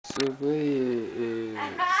The way it is.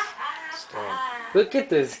 Stop. Look at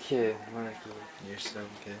this kid. You're so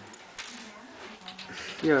good.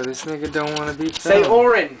 Yo, this nigga don't want to be Say filmed.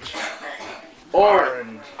 orange.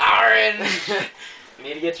 Orange. Orange. You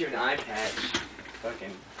need to get you an eye patch.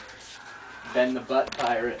 Fucking Ben the Butt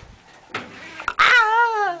Pirate.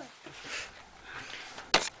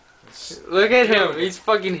 Look at him. He's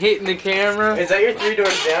fucking hitting the camera. Is that your 3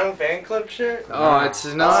 Doors Down fan club shirt? Oh, it's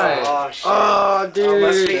not. Oh, shit. Oh, dude. Oh,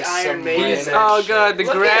 must be There's Iron some Maiden. He's, oh god, the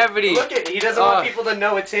gravity. Look at, he doesn't want people to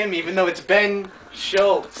know it's him, even though it's Ben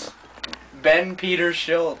Shoultz. Ben Peter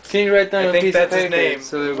Shoultz. Can you write down I a think piece that's of his paper name.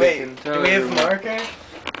 so that Wait, we can tell do we have everyone? marker?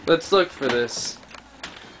 Let's look for this.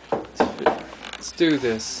 Let's do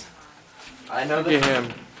this. I know Look the at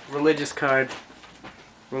him. religious card.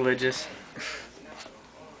 Religious.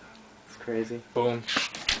 It's crazy. Boom.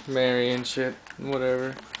 Mary and shit.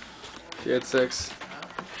 Whatever. She had sex.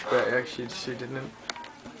 But actually, she didn't.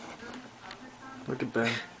 Look at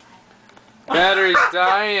Ben. Battery's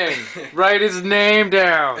dying. Write his name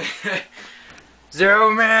down.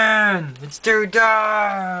 Zero Man. It's too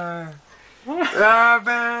dark. Ah,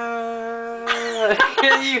 man.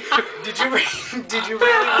 Did you really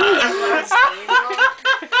last name wrong?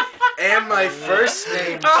 And my first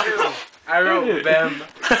name too. I wrote Bem.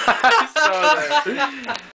 I saw that.